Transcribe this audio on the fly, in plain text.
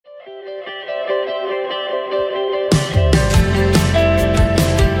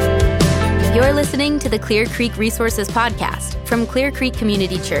listening to the Clear Creek Resources Podcast from Clear Creek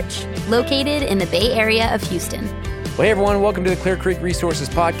Community Church, located in the Bay Area of Houston. Well, hey everyone, welcome to the Clear Creek Resources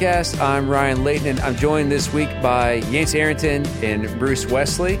Podcast. I'm Ryan Layton, and I'm joined this week by Yancey Arrington and Bruce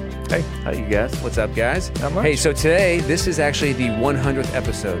Wesley. Hey, how you guys? What's up, guys? Not much. Hey, so today, this is actually the 100th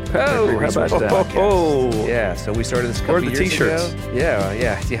episode. Oh, how about that? Oh, yeah, so we started this a couple Where are the years t-shirts? ago.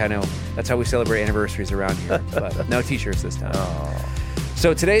 Yeah, I know. That's how we celebrate anniversaries around here, but no t-shirts this time. Oh.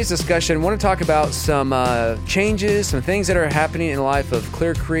 So today's discussion, I want to talk about some changes, some things that are happening in the life of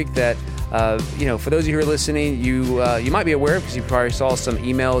Clear Creek that, for those of you who are listening, you might be aware because you probably saw some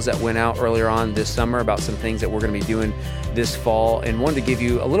emails that went out earlier on this summer about some things that we're going to be doing this fall, and wanted to give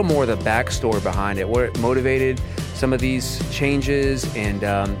you a little more of the backstory behind it, what motivated some of these changes, and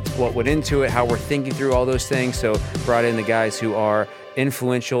what went into it, how we're thinking through all those things. So brought in the guys who are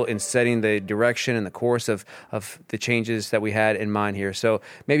influential in setting the direction and the course of the changes that we had in mind here. So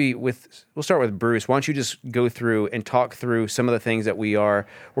maybe we'll start with Bruce. Why don't you just go through and talk through some of the things that we're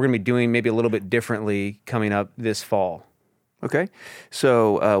going to be doing maybe a little bit differently coming up this fall. Okay.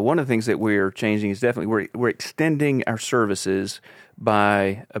 So one of the things that we're changing is definitely we're extending our services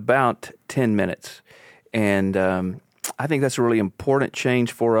by about 10 minutes. And I think that's a really important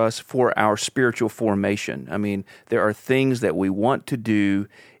change for us for our spiritual formation. I mean, there are things that we want to do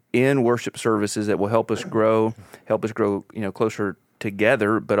in worship services that will help us grow, closer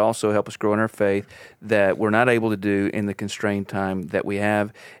together, but also help us grow in our faith that we're not able to do in the constrained time that we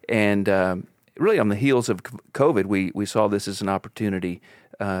have. And really on the heels of COVID, we saw this as an opportunity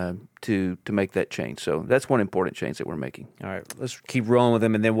to make that change. So that's one important change that we're making. All right, let's keep rolling with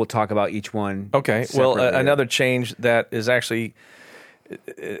them, and then we'll talk about each one. Okay. Well, another change that is actually,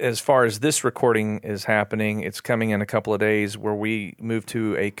 as far as this recording is happening, it's coming in a couple of days where we move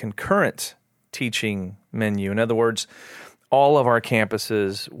to a concurrent teaching menu. In other words, all of our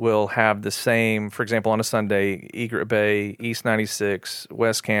campuses will have the same, for example, on a Sunday, Egret Bay, East 96,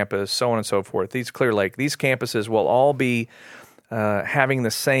 West Campus, so on and so forth. These Clear Lake, these campuses will all be having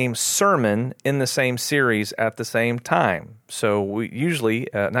the same sermon in the same series at the same time. So we usually,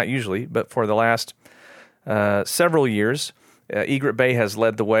 not usually, but for the last several years, Egret Bay has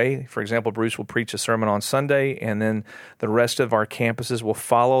led the way. For example, Bruce will preach a sermon on Sunday, and then the rest of our campuses will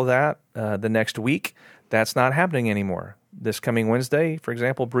follow that the next week. That's not happening anymore. This coming Wednesday, for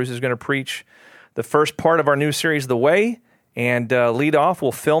example, Bruce is going to preach the first part of our new series, The Way, and lead off.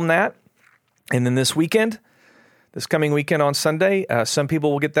 We'll film that. And then this coming weekend on Sunday, some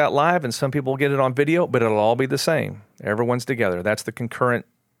people will get that live and some people will get it on video, but it'll all be the same. Everyone's together. That's the concurrent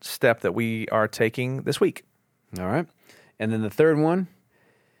step that we are taking this week. All right. And then the third one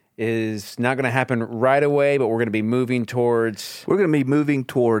is not going to happen right away, but we're going to be moving toward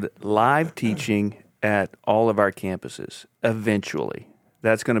live teaching at all of our campuses eventually.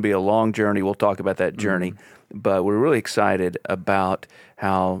 That's going to be a long journey. We'll talk about that journey, but we're really excited about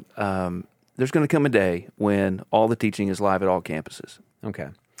how there's going to come a day when all the teaching is live at all campuses. Okay.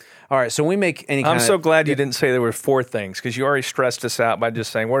 All right, so we make any kind I'm so glad you didn't say there were four things, because you already stressed us out by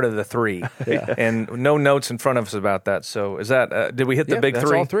just saying, what are the three? Yeah. And no notes in front of us about that. So is that, did we hit the big that's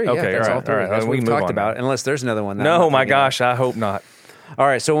three? all three. Okay, Yeah, that's all right, all three. all right. That's what We we've move talked on about, now. unless there's another one. that I'm No, not my thinking about. gosh, I hope not. All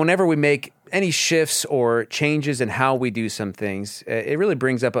right, so whenever we make any shifts or changes in how we do some things, it really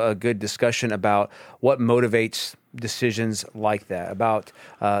brings up a good discussion about what motivates decisions like that, about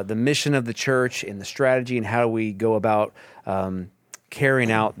the mission of the church and the strategy and how we go about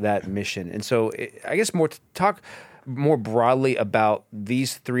carrying out that mission. And so I guess talk more broadly about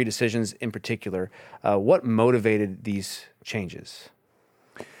these three decisions in particular. What motivated these changes?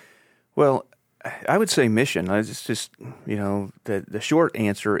 Well, I would say mission. It's just, the short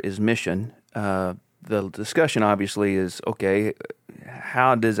answer is mission. The discussion obviously is, okay,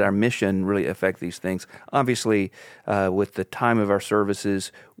 how does our mission really affect these things? Obviously, with the time of our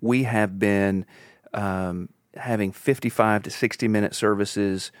services, we have been having 55 to 60-minute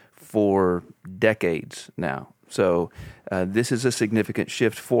services for decades now. So this is a significant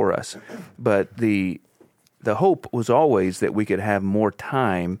shift for us. But the hope was always that we could have more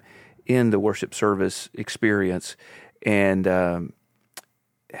time in the worship service experience, and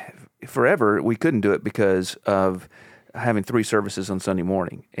forever we couldn't do it because of having three services on Sunday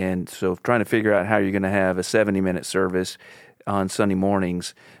morning. And so trying to figure out how you're going to have a 70-minute service on Sunday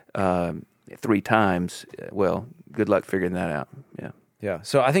mornings three times, well, good luck figuring that out. Yeah.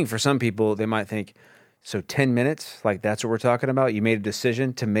 So I think for some people, they might think, so 10 minutes, like that's what we're talking about? You made a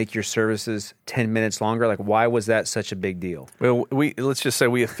decision to make your services 10 minutes longer? Like, why was that such a big deal? Well, let's just say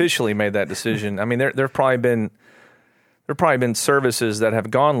we officially made that decision. I mean, there have probably been There have probably been services that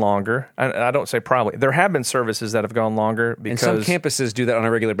have gone longer. I don't say probably. There have been services that have gone longer because... And some campuses do that on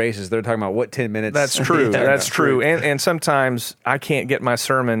a regular basis. They're talking about, 10 minutes? That's true. That's true. And sometimes I can't get my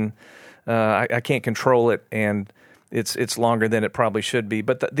sermon, I can't control it, and it's longer than it probably should be.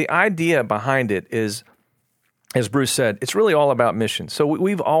 But the idea behind it is, as Bruce said, it's really all about mission. So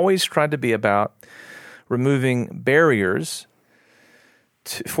we've always tried to be about removing barriers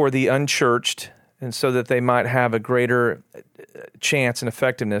for the unchurched, and so that they might have a greater chance and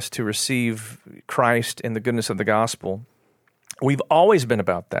effectiveness to receive Christ and the goodness of the gospel. We've always been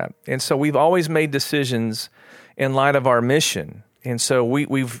about that. And so we've always made decisions in light of our mission. And so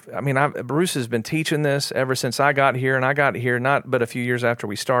Bruce has been teaching this ever since I got here, and I got here not but a few years after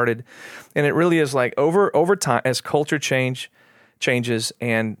we started. And it really is like over time, as culture changes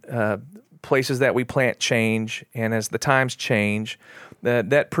and places that we plant change, and as the times change,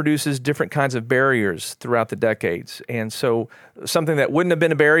 that produces different kinds of barriers throughout the decades. And so something that wouldn't have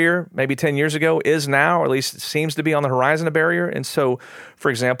been a barrier maybe 10 years ago is now, or at least seems to be on the horizon, a barrier. And so,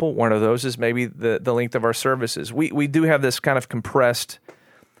 for example, one of those is maybe the length of our services. We do have this kind of compressed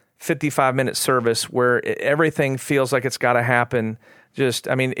 55-minute service where everything feels like it's got to happen.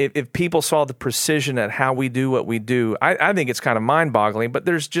 If people saw the precision at how we do what we do, I think it's kind of mind-boggling, but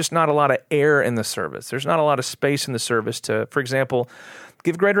there's just not a lot of air in the service. There's not a lot of space in the service to, for example,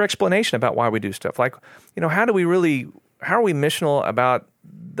 give greater explanation about why we do stuff. Like, how are we missional about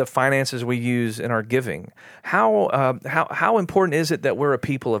the finances we use in our giving? How important is it that we're a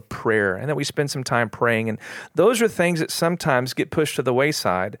people of prayer and that we spend some time praying? And those are things that sometimes get pushed to the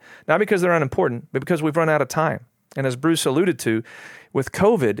wayside, not because they're unimportant, but because we've run out of time. And as Bruce alluded to, with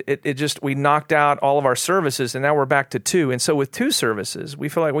COVID, we knocked out all of our services, and now we're back to 2. And so with 2 services, we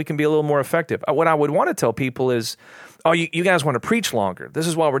feel like we can be a little more effective. What I would want to tell people is, you guys want to preach longer. This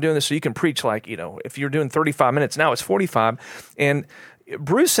is why we're doing this, so you can preach if you're doing 35 minutes, now it's 45. And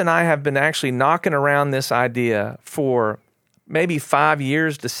Bruce and I have been actually knocking around this idea for maybe 5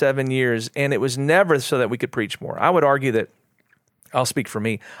 years to 7 years, and it was never so that we could preach more. I would argue that, I'll speak for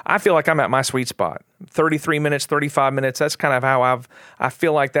me, I feel like I'm at my sweet spot. 33 minutes, 35 minutes, that's kind of how I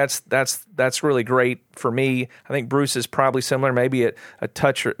feel like that's really great for me. I think Bruce is probably similar, maybe a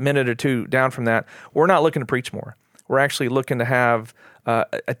touch or minute or two down from that. We're not looking to preach more. We're actually looking to have a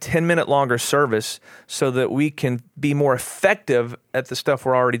 10-minute longer service so that we can be more effective at the stuff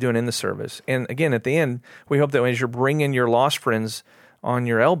we're already doing in the service. And again, at the end, we hope that as you're bringing your lost friends on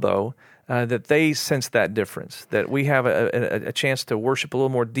your elbow, that they sense that difference, that we have a chance to worship a little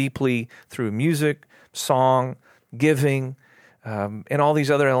more deeply through music, song, giving, and all these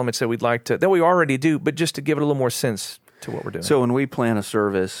other elements that that we already do, but just to give it a little more sense to what we're doing. So when we plan a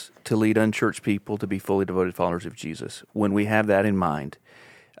service to lead unchurched people to be fully devoted followers of Jesus, when we have that in mind,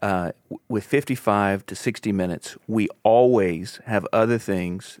 with 55 to 60 minutes, we always have other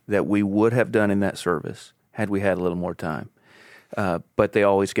things that we would have done in that service had we had a little more time. But they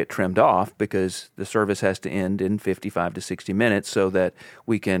always get trimmed off because the service has to end in 55 to 60 minutes so that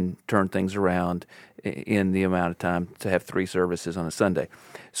we can turn things around in the amount of time to have 3 services on a Sunday.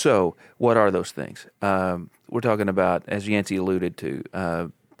 So what are those things? We're talking about, as Yancey alluded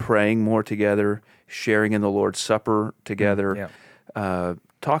to, praying more together, sharing in the Lord's Supper together,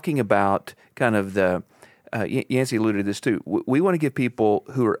 talking about kind of the Yancey alluded to this too. We want to give people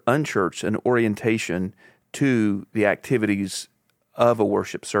who are unchurched an orientation to the activities of a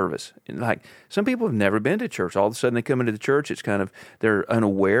worship service. Like, some people have never been to church. All of a sudden they come into the church, it's kind of, they're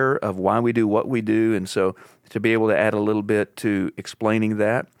unaware of why we do what we do, and so to be able to add a little bit to explaining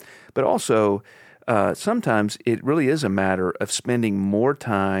that. But also, sometimes it really is a matter of spending more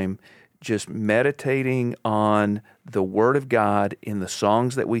time just meditating on the Word of God in the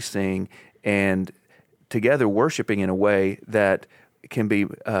songs that we sing, and together worshiping in a way that can be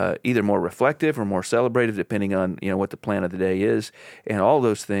either more reflective or more celebrative, depending on what the plan of the day is. And all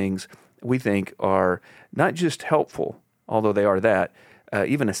those things we think are not just helpful, although they are that,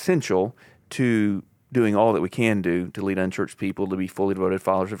 even essential to doing all that we can do to lead unchurched people to be fully devoted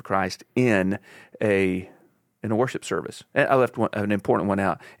followers of Christ in a worship service. And I left an important one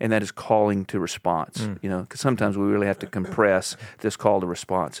out, and that is calling to response. Because sometimes we really have to compress this call to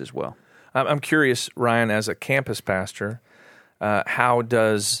response as well. I'm curious, Ryan, as a campus pastor, how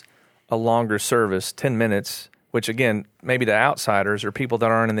does a longer service, 10 minutes, which again, maybe to outsiders or people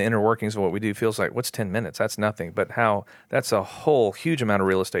that aren't in the inner workings of what we do, feels like, what's 10 minutes? That's nothing. But how that's a whole huge amount of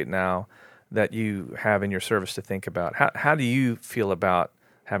real estate now that you have in your service to think about. How do you feel about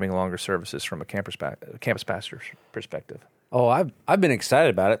having longer services from a campus pastor's perspective? Oh, I've been excited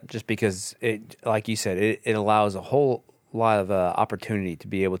about it just because it, like you said, it allows a whole lot of opportunity to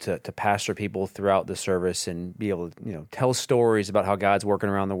be able to pastor people throughout the service and be able to tell stories about how God's working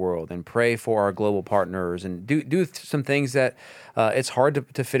around the world and pray for our global partners and do some things that it's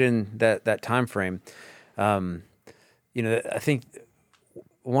hard to fit in that time frame. I think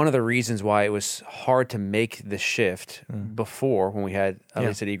one of the reasons why it was hard to make the shift before, when we had, at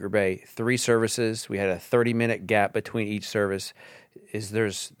least at Eager Bay, 3 services, we had a 30-minute gap between each service, is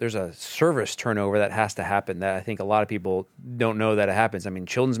there's a service turnover that has to happen that I think a lot of people don't know that it happens. I mean,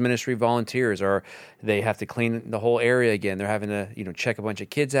 children's ministry volunteers they have to clean the whole area again. They're having to, check a bunch of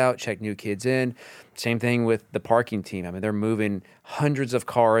kids out, check new kids in. Same thing with the parking team. I mean, they're moving hundreds of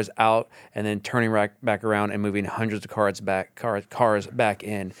cars out and then turning back around and moving hundreds of cars back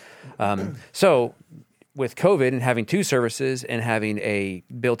in. So with COVID and having 2 services and having a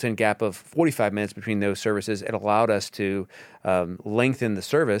built-in gap of 45 minutes between those services, it allowed us to lengthen the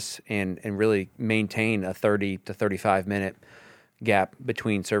service and really maintain a 30 to 35-minute gap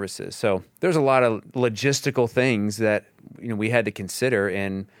between services. So there's a lot of logistical things that we had to consider,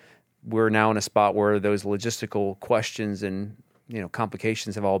 and we're now in a spot where those logistical questions and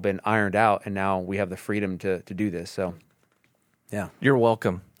complications have all been ironed out, and now we have the freedom to do this. So, yeah, you're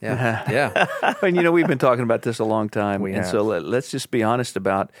welcome. Yeah. And we've been talking about this a long time. We have. So let's just be honest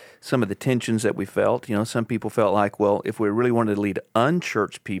about some of the tensions that we felt. Some people felt like, well, if we really wanted to lead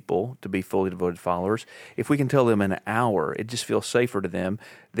unchurched people to be fully devoted followers, if we can tell them an hour, it just feels safer to them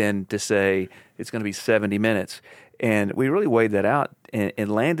than to say it's going to be 70 minutes. And we really weighed that out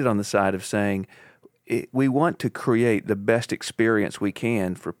and landed on the side of saying, we want to create the best experience we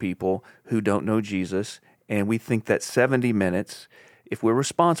can for people who don't know Jesus. And we think that 70 minutes, if we're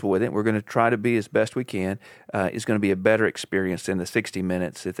responsible with it, we're going to try to be as best we can, is going to be a better experience than the 60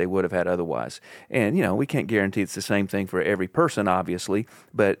 minutes that they would have had otherwise. And, we can't guarantee it's the same thing for every person, obviously,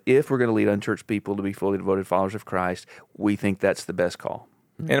 but if we're going to lead unchurched people to be fully devoted followers of Christ, we think that's the best call.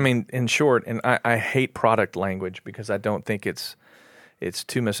 And I mean, in short, and I hate product language because I don't think it's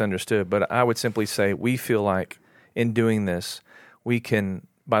too misunderstood, but I would simply say we feel like in doing this, we can,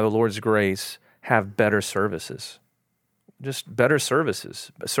 by the Lord's grace, have better services. Just better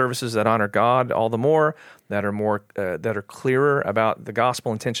services that honor God all the more, that are clearer about the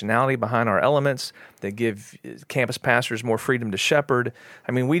gospel intentionality behind our elements, that give campus pastors more freedom to shepherd.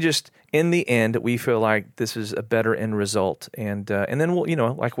 I mean, in the end, we feel like this is a better end result, and then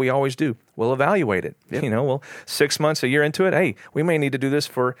we'll, like we always do, we'll evaluate it. Yep. 6 months, a year into it, hey, we may need to do this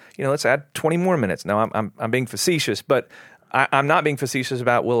for, let's add 20 more minutes. Now, I'm being facetious, but I'm not being facetious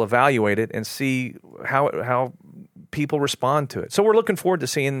about we'll evaluate it and see how people respond to it. So we're looking forward to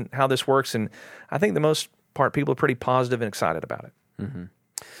seeing how this works, and I think the most part, people are pretty positive and excited about it. Mm-hmm.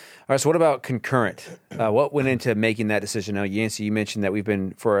 All right, so what about concurrent? What went into making that decision? Now, Yancey, you mentioned that we've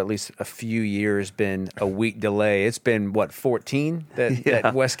been, for at least a few years, been a week delay. It's been, 14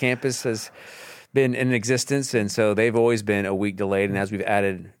 that West Campus has been in existence, and so they've always been a week delayed, and as we've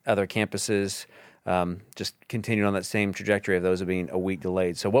added other campuses, just continued on that same trajectory of those being a week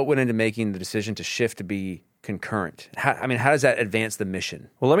delayed. So what went into making the decision to shift to be concurrent? How does that advance the mission?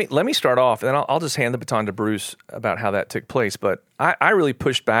 Well, let me start off, and I'll just hand the baton to Bruce about how that took place. But I really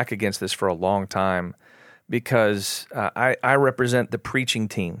pushed back against this for a long time because I represent the preaching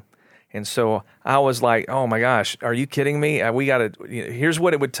team. And so I was like, oh my gosh, are you kidding me? We got to, here's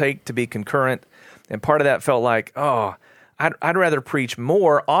what it would take to be concurrent. And part of that felt like, I'd rather preach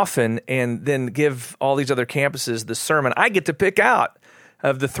more often and then give all these other campuses the sermon I get to pick out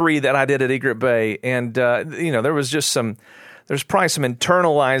of the 3 that I did at Egret Bay. And, there was just there's probably some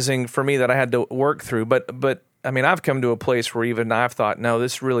internalizing for me that I had to work through. But I mean, I've come to a place where even I've thought, no,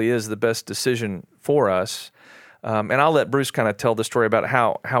 this really is the best decision for us. And I'll let Bruce kind of tell the story about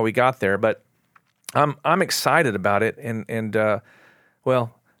how we got there. But I'm excited about it. And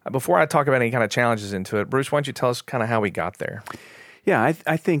before I talk about any kind of challenges into it, Bruce, why don't you tell us kind of how we got there? Yeah,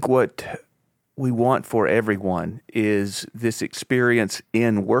 I think what we want for everyone is this experience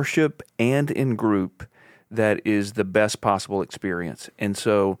in worship and in group that is the best possible experience. And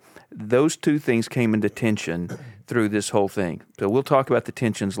so those 2 things came into tension through this whole thing. So we'll talk about the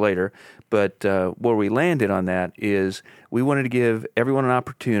tensions later, but where we landed on that is we wanted to give everyone an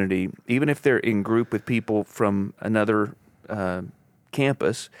opportunity, even if they're in group with people from another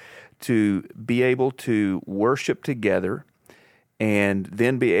campus, to be able to worship together and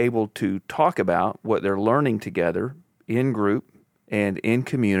then be able to talk about what they're learning together in group and in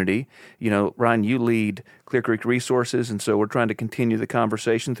community. Ryan, you lead Clear Creek Resources, and so we're trying to continue the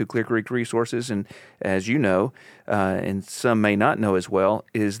conversation through Clear Creek Resources. And as you know, and some may not know as well,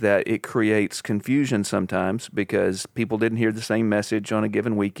 is that it creates confusion sometimes because people didn't hear the same message on a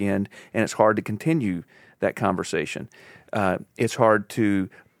given weekend, and it's hard to continue that conversation. It's hard to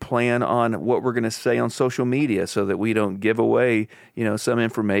plan on what we're going to say on social media so that we don't give away, some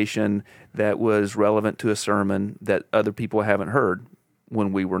information that was relevant to a sermon that other people haven't heard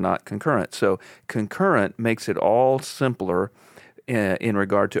when we were not concurrent. So concurrent makes it all simpler in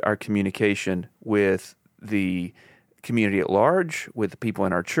regard to our communication with the community at large, with the people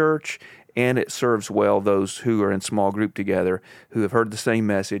in our church, and it serves well those who are in small group together who have heard the same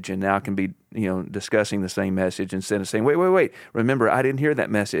message and now can be, discussing the same message instead of saying, wait, remember, I didn't hear that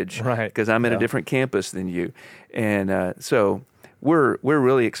message because I'm at a different campus than you. And so we're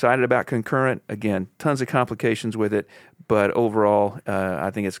really excited about concurrent. Again, tons of complications with it, but overall, I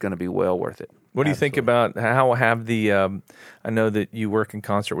think it's going to be well worth it. What do you think about how have I know that you work in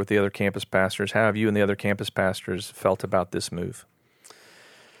concert with the other campus pastors. How have you and the other campus pastors felt about this move?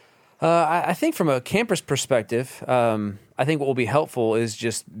 I think from a campus perspective, I think what will be helpful is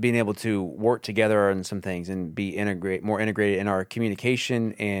just being able to work together on some things and be more integrated in our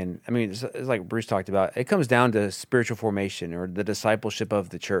communication. And I mean, it's like Bruce talked about, it comes down to spiritual formation or the discipleship of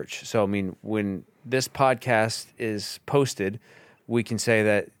the church. So, I mean, when this podcast is posted, we can say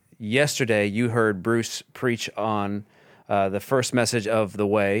that yesterday you heard Bruce preach on the first message of the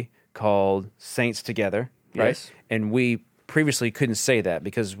way called Saints Together, right? Yes. And we previously couldn't say that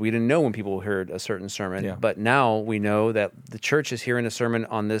because we didn't know when people heard a certain sermon, but now we know that the church is hearing a sermon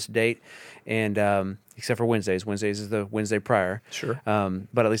on this date, and except for Wednesdays. Wednesdays is the Wednesday prior. Sure.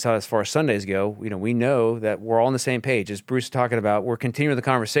 But at least as far as Sundays go, we know that we're all on the same page. As Bruce is talking about, we're continuing the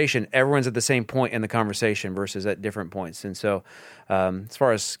conversation. Everyone's at the same point in the conversation versus at different points. And so as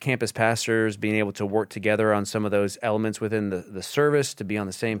far as campus pastors being able to work together on some of those elements within the service to be on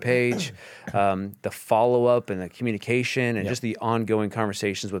the same page, the follow-up and the communication and just the ongoing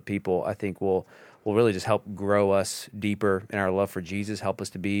conversations with people, I think will really just help grow us deeper in our love for Jesus, help us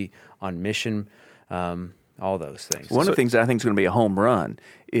to be on mission, all those things. One of the things that I think is going to be a home run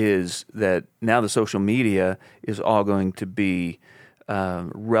is that now the social media is all going to be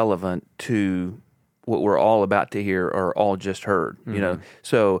relevant to what we're all about to hear or all just heard.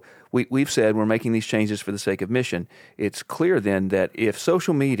 So we've said we're making these changes for the sake of mission. It's clear then that if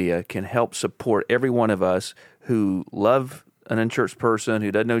social media can help support every one of us who love an unchurched person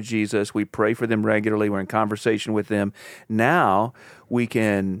who doesn't know Jesus, we pray for them regularly, we're in conversation with them. Now we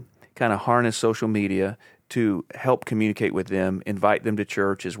can kind of harness social media to help communicate with them, invite them to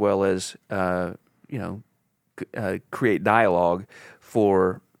church, as well as create dialogue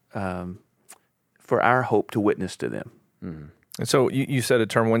for our hope to witness to them. Mm-hmm. And so you said a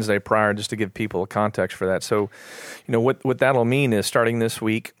term Wednesday prior, just to give people a context for that. So, what that'll mean is starting this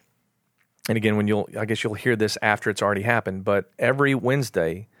week, and again, I guess you'll hear this after it's already happened, but every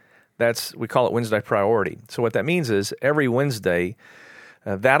Wednesday, we call it Wednesday priority. So what that means is every Wednesday,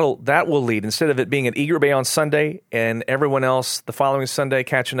 that will lead, instead of it being at Eager Bay on Sunday and everyone else the following Sunday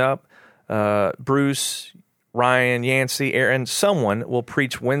catching up, Bruce, Ryan, Yancey, Aaron, someone will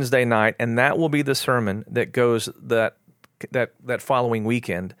preach Wednesday night, and that will be the sermon that goes that following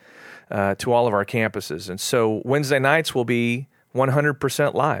weekend to all of our campuses. And so Wednesday nights will be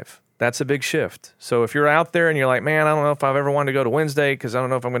 100% live. That's a big shift. So if you're out there and you're like, man, I don't know if I've ever wanted to go to Wednesday because I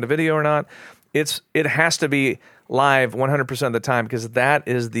don't know if I'm going to video or not, it has to be live 100% of the time because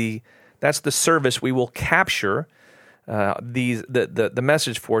that's the service we will capture the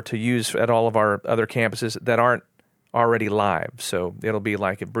message for to use at all of our other campuses that aren't already live. So it'll be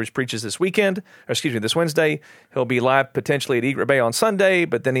like if Bruce preaches this Wednesday, he'll be live potentially at Egret Bay on Sunday,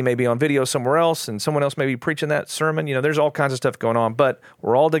 but then he may be on video somewhere else and someone else may be preaching that sermon. There's all kinds of stuff going on, but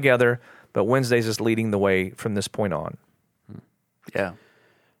we're all together, but Wednesdays is leading the way from this point on. Yeah.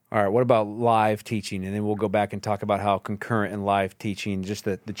 All right, what about live teaching? And then we'll go back and talk about how concurrent and live teaching, just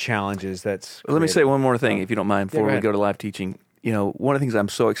the challenges that's created. Let me say one more thing, if you don't mind, before we go to live teaching. One of the things I'm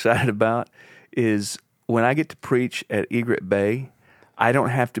so excited about is when I get to preach at Egret Bay, I don't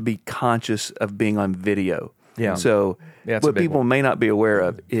have to be conscious of being on video. Yeah. So what people one. may not be aware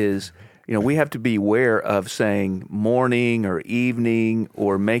of is, we have to be aware of saying morning or evening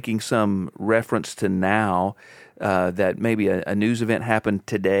or making some reference to now. That maybe a news event happened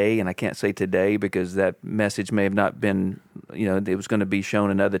today, and I can't say today because that message may have not been, it was going to be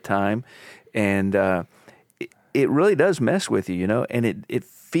shown another time. And it really does mess with you, and it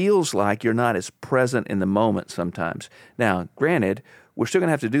feels like you're not as present in the moment sometimes. Now, granted, we're still going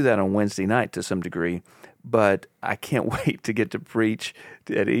to have to do that on Wednesday night to some degree, but I can't wait to get to preach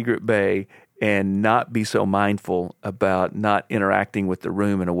at Egret Bay and not be so mindful about not interacting with the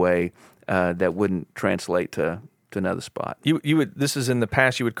room in a way that wouldn't translate to another spot. You would. This is in the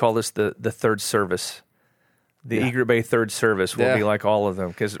past. You would call this the third service The Egret Bay third service will be like all of them.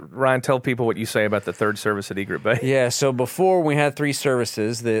 Because, Ryan, tell people what you say about the third service at Egret Bay. Yeah, so before we had 3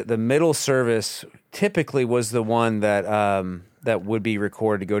 services. The middle service typically was the one that that would be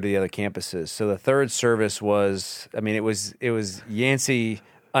recorded to go to the other campuses. So the third service was, it was Yancey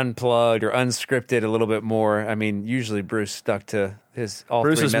unplugged or unscripted a little bit more. Bruce stuck to his all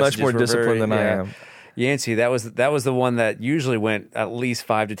Bruce 3 is messages. much more disciplined than I am. Yancey, that was the one that usually went at least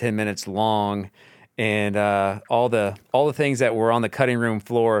 5 to 10 minutes long. And all the things that were on the cutting room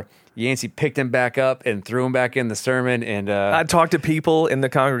floor, Yancey picked them back up and threw them back in the sermon. And I talked to people in the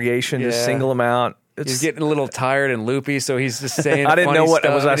congregation, just single them out. He's getting a little tired and loopy, so he's just saying. I didn't know what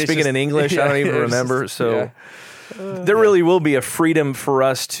stuff, was I speaking in English. I don't even remember. There really will be a freedom for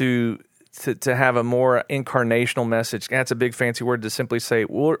us to have a more incarnational message. That's a big fancy word to simply say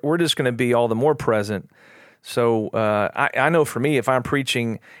we're just going to be all the more present. So I know for me, if I'm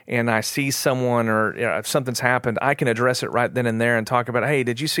preaching and I see someone or if something's happened, I can address it right then and there and talk about, hey,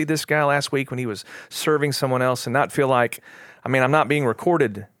 did you see this guy last week when he was serving someone else, and not feel like, I'm not being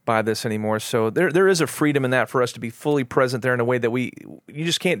recorded by this anymore. So there is a freedom in that for us to be fully present there in a way that you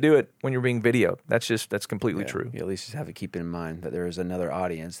just can't do it when you're being videoed. That's completely true. You at least just have to keep in mind that there is another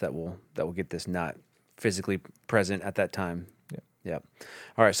audience that will get this not physically present at that time. Yeah.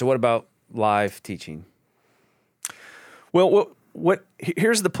 All right. So what about live teaching? Well,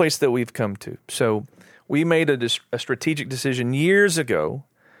 here's the place that we've come to. So we made a strategic decision years ago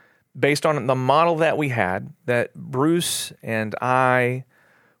based on the model that we had, that Bruce and I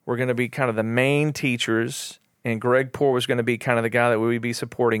were going to be kind of the main teachers, and Greg Poor was going to be kind of the guy that would be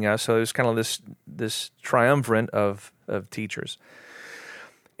supporting us. So it was kind of this triumvirate of teachers.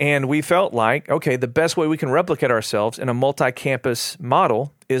 And we felt like, okay, the best way we can replicate ourselves in a multi-campus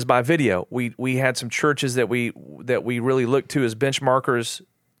model is by video. We had some churches that we really looked to as benchmarkers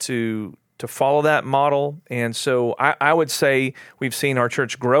to follow that model. And so I would say we've seen our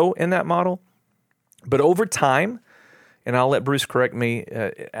church grow in that model. But over time, and I'll let Bruce correct me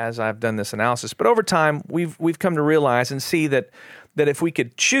as I've done this analysis, but over time we've come to realize and see that if we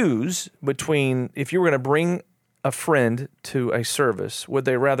could choose between, if you were going to bring a friend to a service, would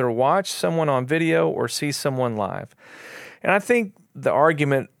they rather watch someone on video or see someone live? And I think the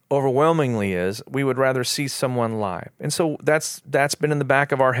argument overwhelmingly is we would rather see someone live. And so that's been in the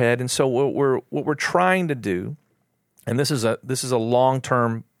back of our head. And so what we're trying to do, and this is a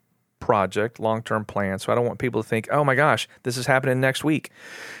long-term project, long-term plan. So I don't want people to think, oh my gosh, this is happening next week.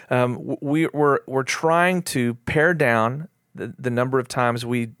 We're trying to pare down the number of times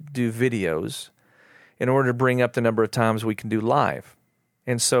we do videos in order to bring up the number of times we can do live.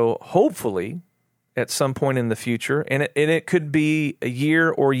 And so hopefully at some point in the future, and it could be a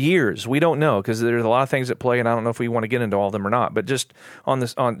year or years, we don't know, because there's a lot of things at play, and I don't know if we want to get into all of them or not, but just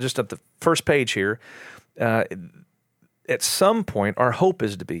just at the first page here, at some point our hope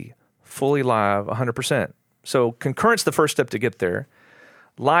is to be fully live 100%. So concurrent's the first step to get there.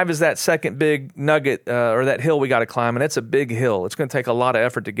 Live is that second big nugget or that hill we got to climb, and it's a big hill. It's going to take a lot of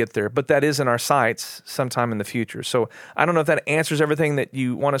effort to get there, but that is in our sights sometime in the future. So I don't know if that answers everything that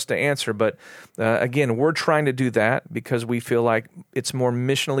you want us to answer, but again, we're trying to do that because we feel like it's more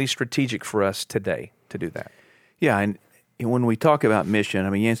missionally strategic for us today to do that. Yeah, and when we talk about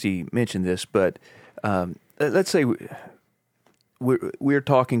mission, Yancey mentioned this, but let's say we're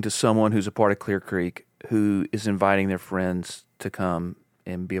talking to someone who's a part of Clear Creek who is inviting their friends to come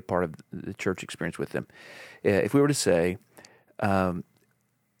and be a part of the church experience with them. If we were to say,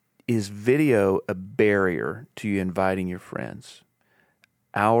 is video a barrier to you inviting your friends?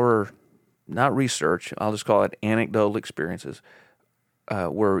 Our, not research, I'll just call it anecdotal experiences,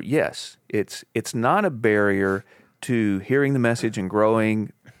 where yes, it's not a barrier to hearing the message and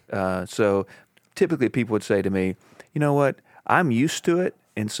growing. So typically people would say to me, you know what, I'm used to it,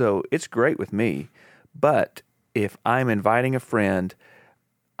 and so it's great with me. But if I'm inviting a friend,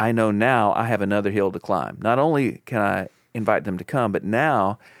 I know now I have another hill to climb. Not only can I invite them to come, but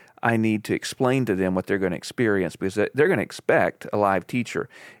now I need to explain to them what they're going to experience, because they're going to expect a live teacher.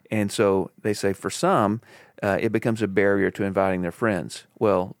 And so they say for some, it becomes a barrier to inviting their friends.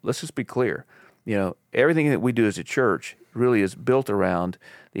 Well, let's just be clear. Everything that we do as a church really is built around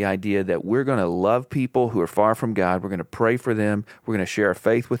the idea that we're going to love people who are far from God. We're going to pray for them. We're going to share our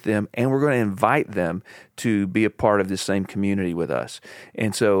faith with them, and we're going to invite them to be a part of this same community with us.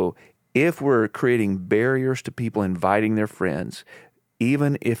 And so if we're creating barriers to people inviting their friends,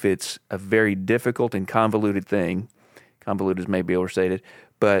 even if it's a very difficult and convoluted thing, convoluted is maybe overstated,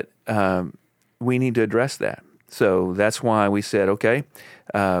 but we need to address that. So that's why we said, okay,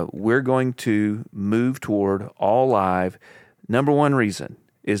 we're going to move toward all live. Number one reason,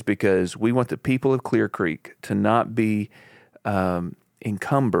 is because we want the people of Clear Creek to not be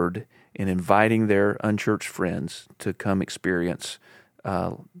encumbered in inviting their unchurched friends to come experience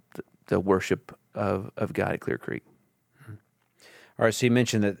the worship of God at Clear Creek. All right, so you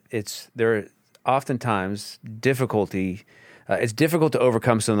mentioned that there are oftentimes difficulty. It's difficult to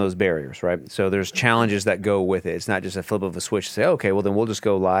overcome some of those barriers, right? So there's challenges that go with it. It's not just a flip of a switch to say, okay, well, then we'll just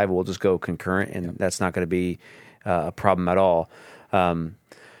go live, we'll just go concurrent, and that's not going to be a problem at all.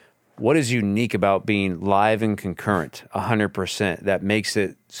 What is unique about being live and concurrent 100% that makes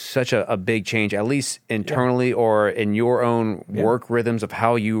it such a big change, at least internally or in your own work rhythms of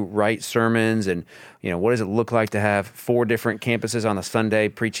how you write sermons? And, what does it look like to have 4 different campuses on a Sunday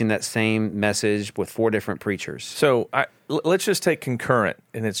preaching that same message with 4 different preachers? So let's just take concurrent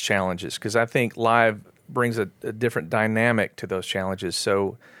and its challenges, because I think live brings a different dynamic to those challenges.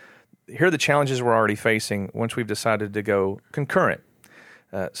 So here are the challenges we're already facing once we've decided to go concurrent.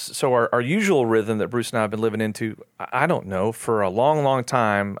 So our usual rhythm that Bruce and I have been living into, I don't know, for a long, long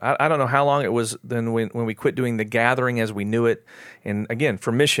time. I don't know how long it was then when we quit doing the gathering as we knew it. And again,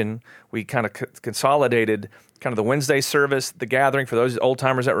 for mission, we kind of consolidated kind of the Wednesday service, the gathering, for those old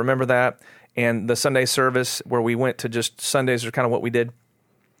timers that remember that, and the Sunday service where we went to just Sundays are kind of what we did.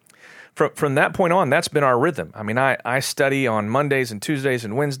 From that point on, that's been our rhythm. I mean, I study on Mondays and Tuesdays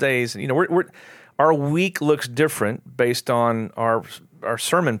and Wednesdays. And, our week looks different based on our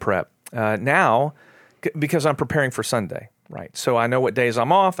sermon prep now, because I'm preparing for Sunday, right? So I know what days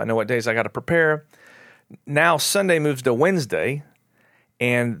I'm off. I know what days I got to prepare. Now Sunday moves to Wednesday,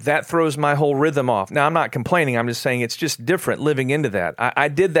 and that throws my whole rhythm off. Now, I'm not complaining. I'm just saying it's just different living into that. I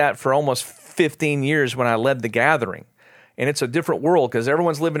did that for almost 15 years when I led the gathering, and it's a different world because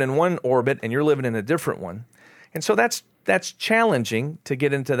everyone's living in one orbit and you're living in a different one. And so that's challenging to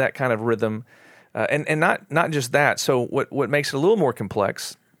get into that kind of rhythm. And not just that. So what makes it a little more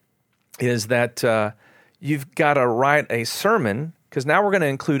complex is that you've got to write a sermon, because now we're going to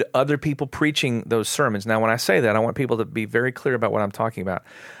include other people preaching those sermons. Now, when I say that, I want people to be very clear about what I'm talking about.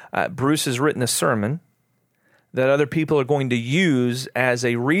 Bruce has written a sermon that other people are going to use as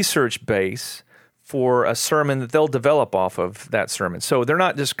a research base for a sermon that they'll develop off of that sermon. So they're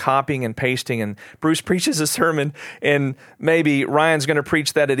not just copying and pasting, and Bruce preaches a sermon, and maybe Ryan's going to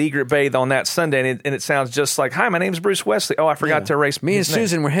preach that at Egret Bay on that Sunday, and it sounds just like, hi, my name's Bruce Wesley. Oh, I forgot to erase me and name.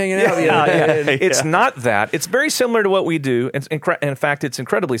 Susan were hanging out the other day. It's not that. It's very similar to what we do. In fact, it's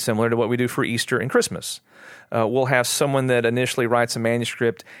incredibly similar to what we do for Easter and Christmas. We'll have someone that initially writes a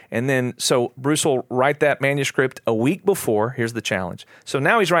manuscript, and then so Bruce will write that manuscript a week before. Here's the challenge. So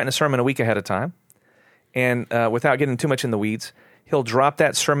now he's writing a sermon a week ahead of time. And without getting too much in the weeds, he'll drop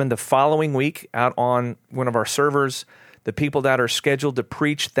that sermon the following week out on one of our servers. The people that are scheduled to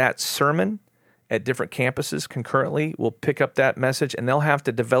preach that sermon at different campuses concurrently will pick up that message, and they'll have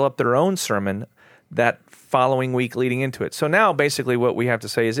to develop their own sermon that following week leading into it. So now basically what we have to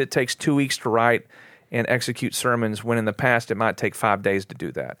say is it takes 2 weeks to write and execute sermons, when in the past it might take 5 days to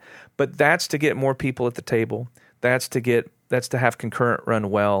do that. But that's to get more people at the table. That's to have concurrent run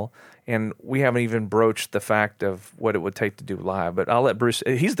well. And we haven't even broached the fact of what it would take to do live. But I'll let Bruce,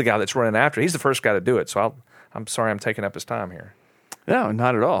 he's the guy that's running after. He's the first guy to do it. So I'm sorry I'm taking up his time here. No,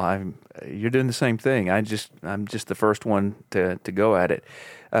 not at all. You're doing the same thing. I'm just the first one to go at it.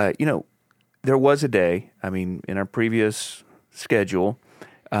 There was a day, in our previous schedule,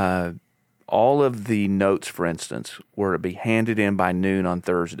 all of the notes, for instance, were to be handed in by noon on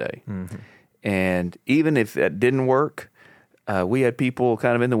Thursday. Mm-hmm. And even if that didn't work, we had people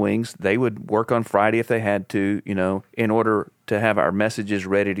kind of in the wings. They would work on Friday if they had to, in order to have our messages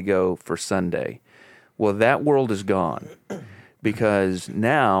ready to go for Sunday. Well, that world is gone, because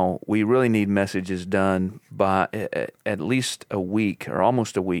now we really need messages done by at least a week, or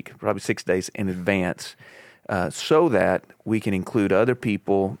almost a week, probably 6 days in advance, so that we can include other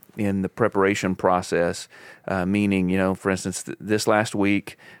people in the preparation process, meaning, for instance, this last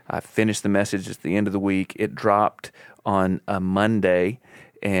week, I finished the message at the end of the week. It dropped on a Monday,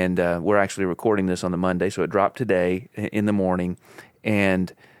 and we're actually recording this on the Monday, so it dropped today in the morning,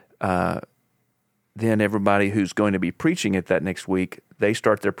 and then everybody who's going to be preaching it that next week, they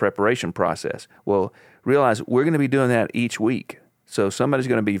start their preparation process. Well, realize we're going to be doing that each week. So somebody's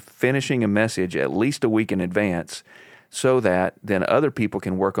going to be finishing a message at least a week in advance, so that then other people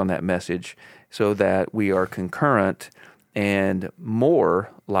can work on that message, so that we are concurrent and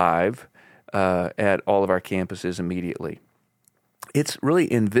more live at all of our campuses immediately. It's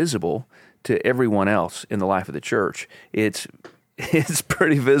really invisible to everyone else in the life of the church. It's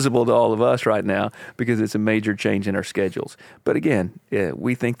pretty visible to all of us right now, because it's a major change in our schedules. But again,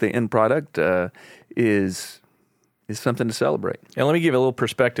 we think the end product is is something to celebrate. And let me give you a little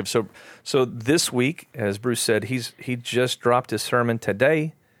perspective. So this week, as Bruce said, he just dropped his sermon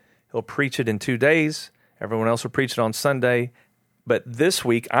today. He'll preach it in 2 days. Everyone else will preach it on Sunday. But this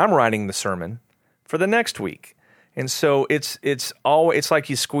week, I'm writing the sermon for the next week. And so it's like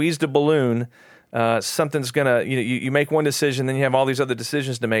you squeezed a balloon. Something's gonna, you make one decision, then you have all these other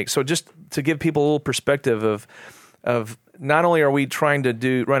decisions to make. So just to give people a little perspective of not only are we trying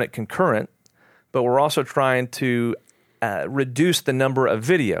to run it concurrent, but we're also trying to reduce the number of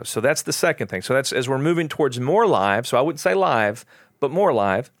videos. So that's the second thing. So that's as we're moving towards more live. So I wouldn't say live, but more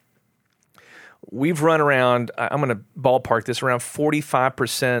live. We've run around, I'm going to ballpark this, around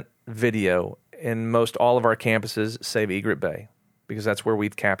 45% video in most all of our campuses, save Egret Bay, because that's where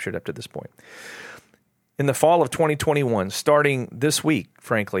we've captured up to this point. In the fall of 2021, starting this week,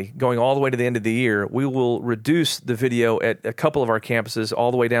 frankly, going all the way to the end of the year, we will reduce the video at a couple of our campuses all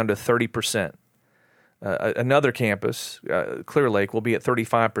the way down to 30%. Another campus, Clear Lake, will be at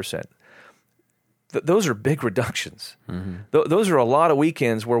 35%. Those are big reductions. Mm-hmm. Those are a lot of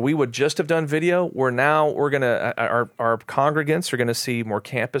weekends where we would just have done video. We're going to, our congregants are going to see more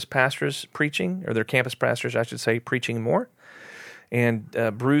campus pastors preaching, or their campus pastors, I should say, preaching more. And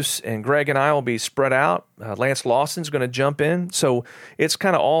Bruce and Greg and I will be spread out. Lance Lawson's going to jump in. So it's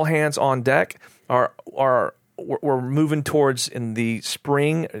kind of all hands on deck. We're moving towards, in the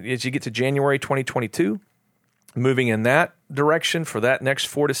spring, as you get to January 2022, moving in that direction for that next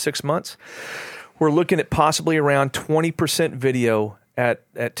 4 to 6 months. We're looking at possibly around 20% video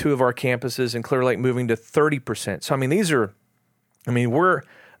at 2 of our campuses, in Clear Lake moving to 30%. So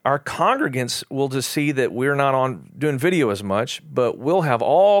our congregants will just see that we're not on doing video as much, but we'll have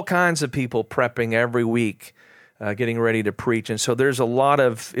all kinds of people prepping every week, getting ready to preach. And so there's a lot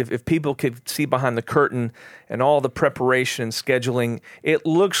of, if people could see behind the curtain and all the preparation and scheduling, it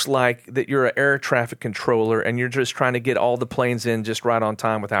looks like that you're an air traffic controller and you're just trying to get all the planes in just right on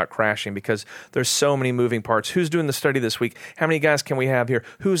time without crashing, because there's so many moving parts. Who's doing the study this week? How many guys can we have here?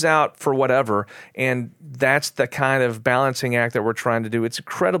 Who's out for whatever? And that's the kind of balancing act that we're trying to do. It's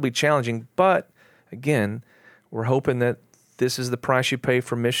incredibly challenging, but again, we're hoping that this is the price you pay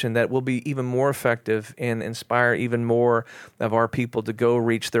for mission that will be even more effective and inspire even more of our people to go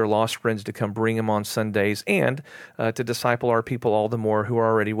reach their lost friends, to come bring them on Sundays, and to disciple our people all the more who are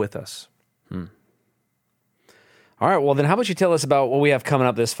already with us. All right, well then how about you tell us about what we have coming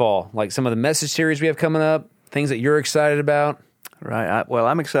up this fall, like some of the message series we have coming up, things that you're excited about? Right.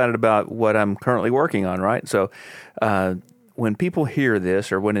 I'm excited about what I'm currently working on, right? So when people hear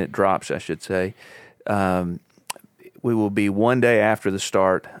this, or when it drops, I should say, we will be one day after the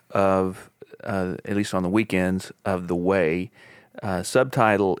start of, at least on the weekends, of The Way.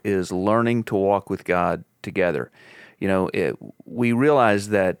 Subtitle is Learning to Walk with God Together. We realize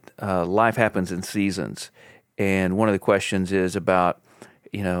that life happens in seasons, and one of the questions is about,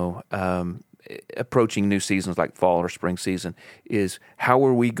 approaching new seasons like fall or spring season, is how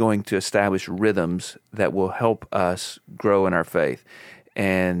are we going to establish rhythms that will help us grow in our faith?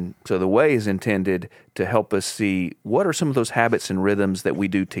 And so The Way is intended to help us see what are some of those habits and rhythms that we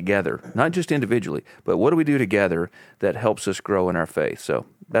do together, not just individually, but what do we do together that helps us grow in our faith. So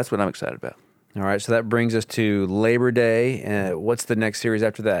that's what I'm excited about. All right, so that brings us to Labor Day. What's the next series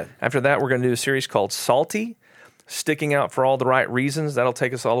after that? After that, we're going to do a series called Salty, Sticking Out for All the Right Reasons. That'll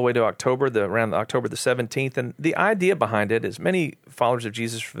take us all the way to October, around October the 17th. And the idea behind it is, many followers of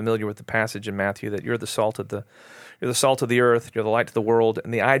Jesus are familiar with the passage in Matthew that you're the salt of the earth, you're the light to the world.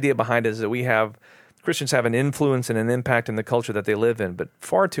 And the idea behind it is that Christians have an influence and an impact in the culture that they live in. But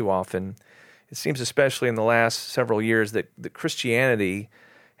far too often, it seems, especially in the last several years, that Christianity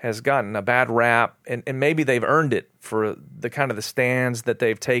has gotten a bad rap, and maybe they've earned it for the kind of the stands that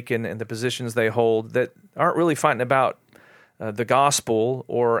they've taken and the positions they hold that aren't really fighting about the gospel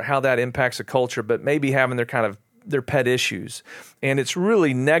or how that impacts a culture, but maybe having their pet issues. And it's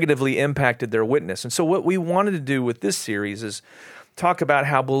really negatively impacted their witness. And so what we wanted to do with this series is talk about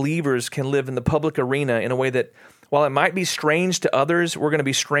how believers can live in the public arena in a way that, while it might be strange to others, we're going to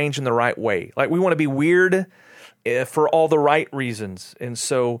be strange in the right way. Like, we want to be weird for all the right reasons. And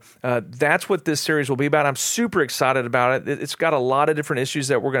so that's what this series will be about. I'm super excited about it. It's got a lot of different issues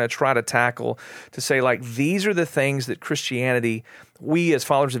that we're going to try to tackle, to say, like, these are the things that Christianity, we as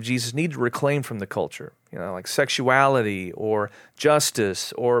followers of Jesus, need to reclaim from the culture. Like sexuality or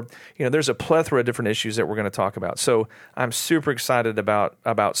justice, or, there's a plethora of different issues that we're going to talk about. So I'm super excited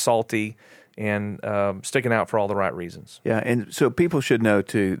about Salty and sticking out for all the right reasons. Yeah, and so people should know,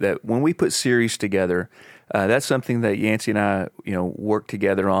 too, that when we put series together, that's something that Yancey and I, work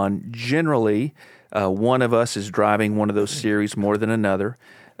together on. Generally, one of us is driving one of those series more than another.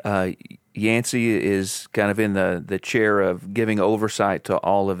 Yancey is kind of in the chair of giving oversight to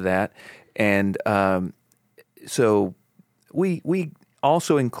all of that. And so we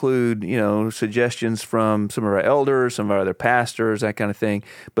also include, suggestions from some of our elders, some of our other pastors, that kind of thing.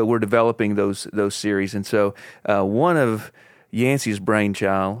 But we're developing those series. And so one of Yancey's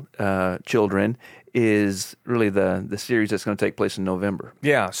children is really the series that's going to take place in November.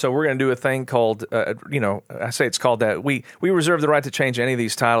 Yeah, so we're going to do a thing called, I say it's called that. We reserve the right to change any of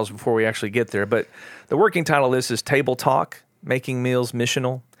these titles before we actually get there, but the working title of this is Table Talk, Making Meals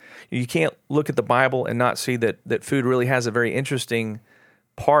Missional. You can't look at the Bible and not see that food really has a very interesting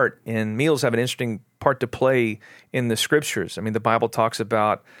part, and meals have an interesting part to play in the Scriptures. I mean, the Bible talks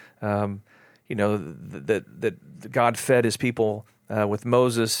about, that God fed His people with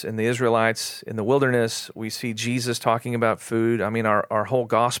Moses and the Israelites in the wilderness. We see Jesus talking about food. I mean, our whole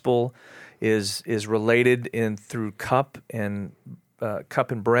gospel is related through cup and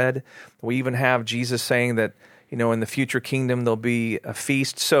bread. We even have Jesus saying that, in the future kingdom there'll be a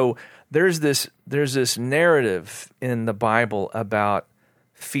feast. So there's this narrative in the Bible about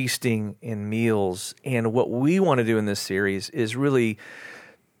feasting and meals. And what we want to do in this series is really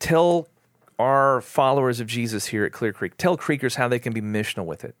tell our followers of Jesus here at Clear Creek, tell Creekers how they can be missional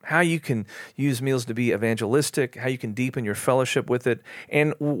with it, how you can use meals to be evangelistic, how you can deepen your fellowship with it.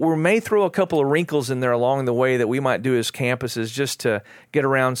 And we may throw a couple of wrinkles in there along the way that we might do as campuses just to get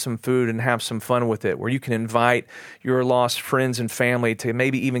around some food and have some fun with it, where you can invite your lost friends and family to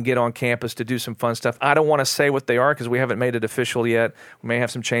maybe even get on campus to do some fun stuff. I don't want to say what they are because we haven't made it official yet. We may have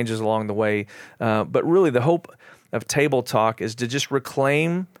some changes along the way. But really the hope of Table Talk is to just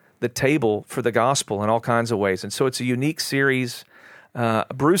reclaim the table for the gospel in all kinds of ways. And so it's a unique series.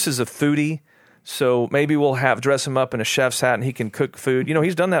 Bruce is a foodie, so maybe we'll dress him up in a chef's hat and he can cook food.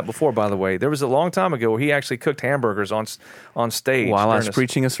 He's done that before, by the way. There was a long time ago where he actually cooked hamburgers on stage. While I was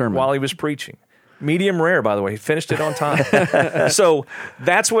preaching a sermon. While he was preaching. Medium rare, by the way. He finished it on time. So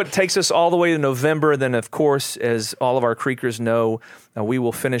that's what takes us all the way to November. Then, of course, as all of our Creekers know, we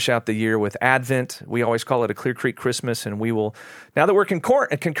will finish out the year with Advent. We always call it a Clear Creek Christmas, and we will, now that we're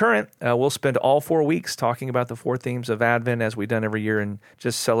concurrent, we'll spend all 4 weeks talking about the 4 themes of Advent as we've done every year and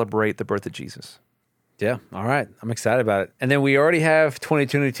just celebrate the birth of Jesus. Yeah, all right. I'm excited about it. And then we already have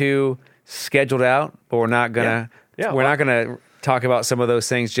 2022 scheduled out, but we're not going to talk about some of those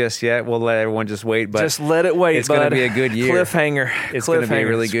things just yet. We'll let everyone just wait. But just let it wait, It's going to be a good year. Cliffhanger. It's going to be a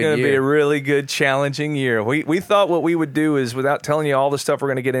really good year. It's going to be a really good, challenging year. We thought what we would do is, without telling you all the stuff we're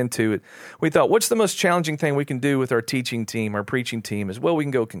going to get into, we thought, what's the most challenging thing we can do with our teaching team, our preaching team? Is, we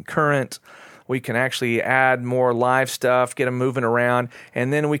can go concurrent. We can actually add more live stuff, get them moving around,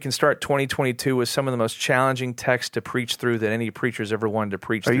 and then we can start 2022 with some of the most challenging texts to preach through that any preacher's ever wanted to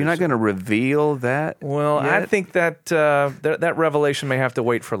preach through. Are you not going to reveal that? Well, yet? I think that that revelation may have to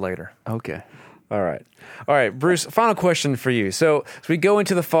wait for later. Okay. All right, Bruce, final question for you. So as we go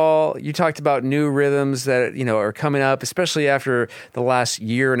into the fall, you talked about new rhythms that, are coming up, especially after the last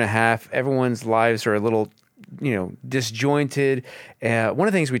year and a half. Everyone's lives are a little disjointed. One of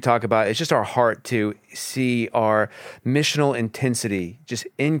the things we talk about is just our heart to see our missional intensity just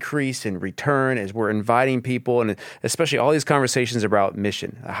increase and return as we're inviting people, and especially all these conversations about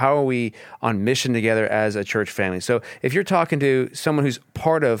mission. How are we on mission together as a church family? So if you're talking to someone who's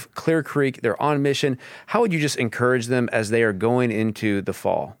part of Clear Creek, they're on mission, how would you just encourage them as they are going into the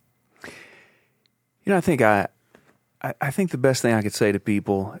fall? I think I think the best thing I could say to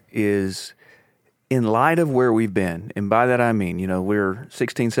people is, in light of where we've been, and by that I mean, we're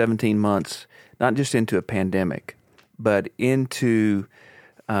 16, 17 months, not just into a pandemic, but into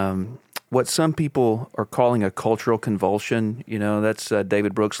what some people are calling a cultural convulsion. That's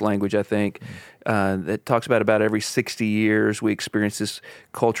David Brooks' language, I think, that talks about every 60 years we experience this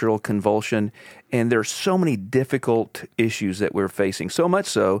cultural convulsion. And there's so many difficult issues that we're facing, so much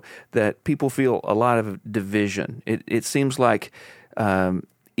so that people feel a lot of division. It seems like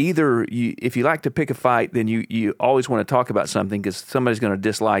either if you like to pick a fight, then you always want to talk about something because somebody's going to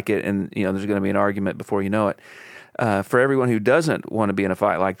dislike it, and there's going to be an argument before you know it. For everyone who doesn't want to be in a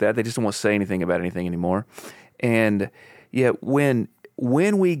fight like that, they just don't want to say anything about anything anymore. And yet, when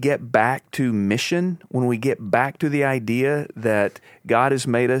we get back to mission, when we get back to the idea that God has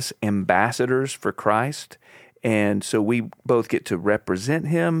made us ambassadors for Christ, and so we both get to represent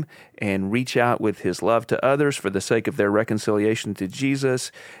Him and reach out with His love to others for the sake of their reconciliation to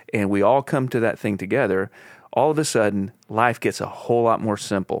Jesus, and we all come to that thing together, all of a sudden, life gets a whole lot more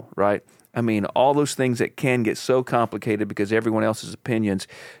simple, right? I mean, all those things that can get so complicated because everyone else's opinions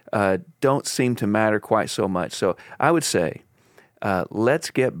don't seem to matter quite so much. So I would say,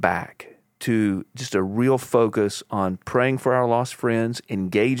 let's get back to just a real focus on praying for our lost friends,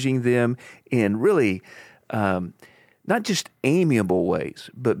 engaging them in really not just amiable ways,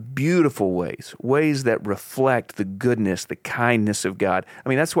 but beautiful ways that reflect the goodness, the kindness of God. I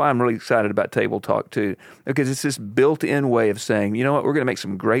mean, that's why I'm really excited about Table Talk too, because it's this built-in way of saying, you know what, we're going to make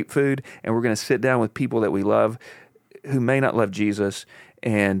some great food, and we're going to sit down with people that we love who may not love Jesus,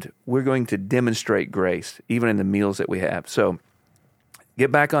 and we're going to demonstrate grace, even in the meals that we have. So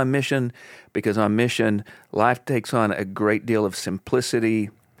get back on mission, because on mission, life takes on a great deal of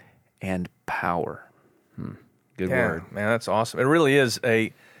simplicity and power. Good word. Man, that's awesome. It really is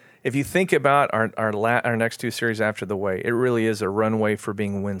if you think about our next two series After the Way, it really is a runway for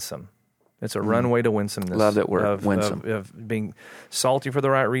being winsome. It's a runway to winsomeness. Love that word, winsome. Of being salty for the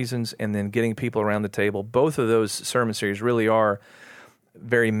right reasons and then getting people around the table. Both of those sermon series really are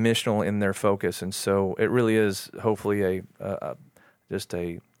very missional in their focus. And so it really is hopefully just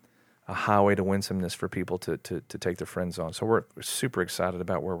a highway to winsomeness for people to take their friends on. So we're super excited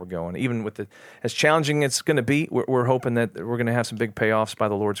about where we're going. Even with as challenging it's going to be, we're hoping that we're going to have some big payoffs by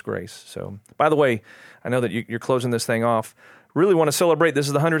the Lord's grace. So, by the way, I know that you're closing this thing off. Really want to celebrate. This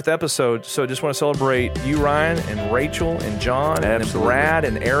is the 100th episode, so just want to celebrate you, Ryan, and Rachel, and John, and Brad,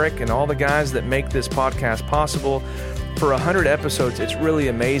 and Eric, and all the guys that make this podcast possible. For 100 episodes, it's really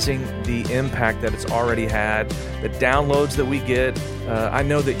amazing the impact that it's already had, the downloads that we get. I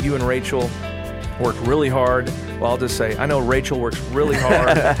know that you and Rachel work really hard. Well, I'll just say, I know Rachel works really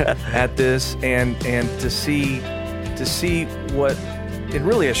hard at this, and to see what in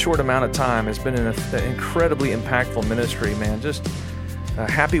really a short amount of time has been an incredibly impactful ministry, man. Just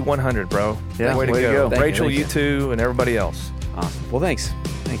happy 100, bro. Yeah, way to go. Rachel, Thank you too, and everybody else. Awesome. Well, thanks.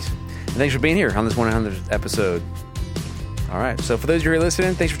 And thanks for being here on this 100th episode. All right. So for those of you who are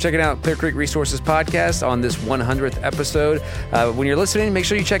listening, thanks for checking out Clear Creek Resources Podcast on this 100th episode. When you're listening, make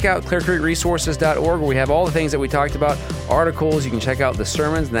sure you check out clearcreekresources.org, where we have all the things that we talked about, articles. You can check out the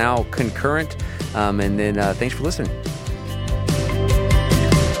sermons, now concurrent. And then thanks for listening.